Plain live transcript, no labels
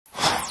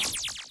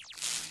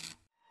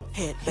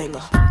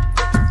Headbanger.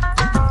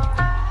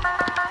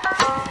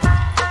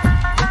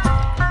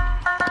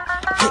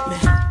 Hit me.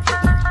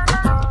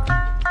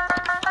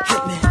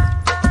 Hit me.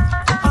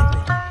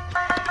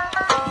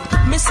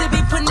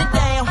 Mississippi putting it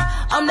down.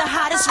 I'm the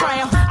hottest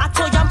round. I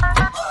told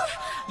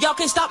y'all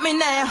can't stop me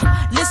now.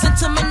 Listen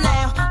to me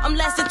now. I'm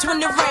lasting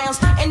 20 rounds.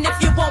 And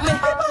if you want me,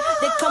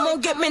 then come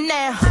on get me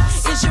now.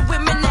 Is you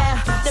with me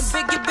now? Then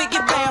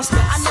biggie bounce.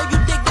 I know you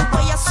dig the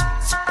way I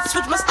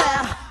switch my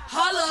style.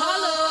 Holla,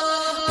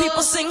 holla.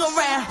 People sing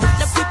around.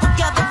 Now people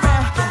gather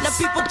round. Now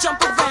people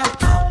jump around.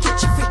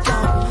 Get your freak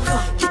on.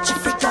 Get your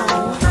freak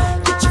on.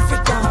 Get your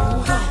freak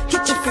on.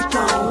 Get your freak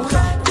on.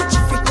 Get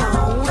your freak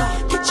on.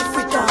 Get your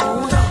freak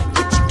on.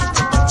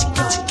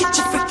 Get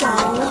your freak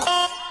on.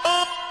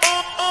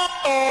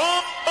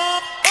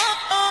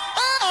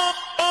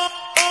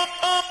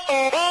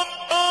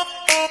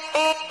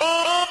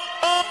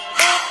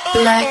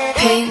 Black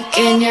pink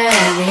in your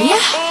area.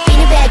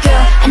 Being a bad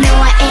girl, I know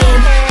I am.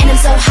 And I'm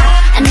so hot,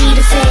 I need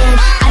a fan.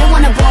 I don't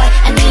want a boy,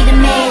 I need a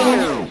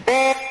man.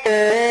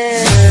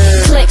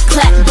 Click,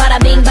 clack, bada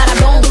bing, bada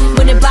boom.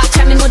 문을 박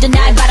차면 모든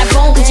날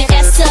바라봄.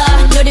 의지했어,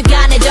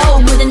 노력가 내도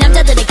모든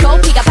남자들의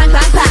코피가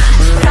팡팡팡.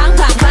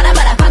 팡팡,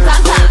 바라바라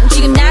팡팡팡.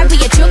 지금 날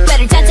위해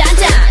축배를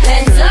짠짠짠.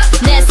 Hands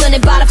up. 내 손에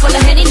바라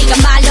follow 해니 네가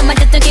말로만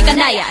듣던 걔가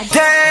나야.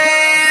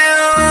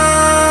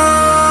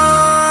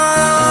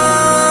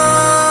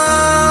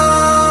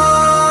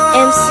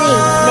 MC,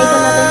 make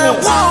another hit.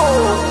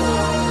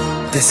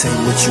 Whoa! This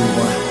ain't what you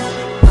want.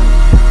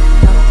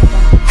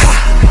 Ha!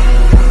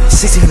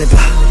 1600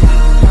 block.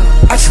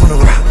 I just wanna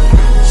rock.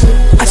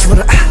 I just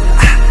wanna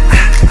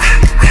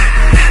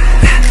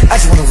I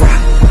just wanna rock.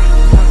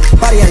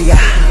 Body yada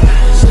yada.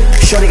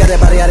 Shorty got that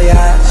body yada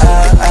yada.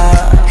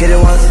 Hit it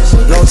once,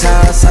 no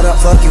time. Side up,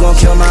 fuck, you gon'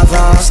 kill my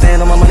vibe.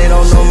 Stand on my money,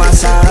 don't know my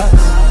side.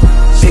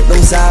 Pick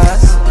them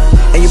sides,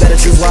 and you better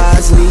choose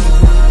wisely.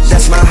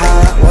 That's my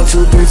high. 1,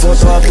 2, 3, 4,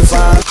 12 through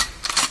 5.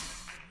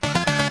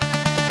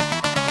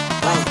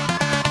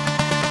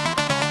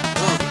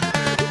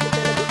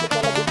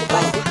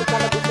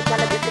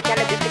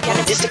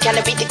 This the kind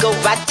of beat to go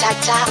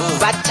rat-ta-ta,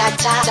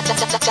 rat-ta-ta,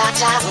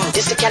 ta-ta-ta-ta-ta.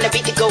 This the kind of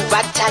beat to go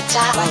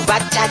rat-ta-ta,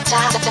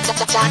 rat-ta-ta,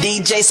 ta-ta-ta-ta-ta.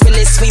 DJ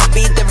Spillis, we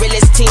be the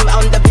realest team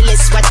on the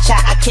billis. Watch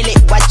out, I kill it,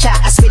 watch out,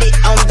 I spit it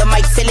on the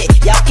mic, feel it.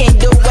 Y'all can't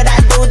do what I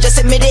do,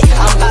 just admit it.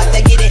 I'm about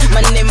to get it,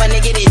 money,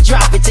 get it.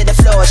 Drop it to the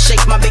floor,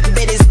 shake my big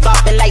bitties,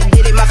 bopping like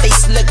did it. My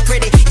face look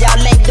pretty, y'all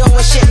ain't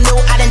doing shit new,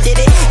 I done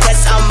did it.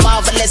 Cause I'm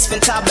marvelous,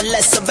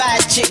 fantabulous, a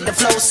bad chick. The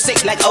flow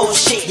sick like oh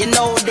shit, you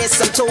know this,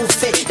 I'm too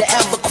fit to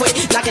ever quit.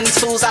 Knocking these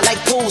fools out like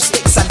pool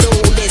sticks. I do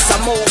this, I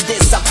move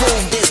this, I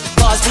prove this.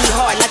 Bars be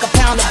hard like a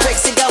pound of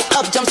bricks. It go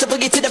up, jumps the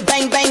boogie to the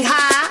bang bang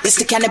high. This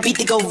the kind of beat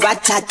to go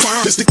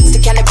rat-ta-ta. This the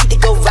kind of beat to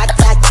go rat-ta-ta.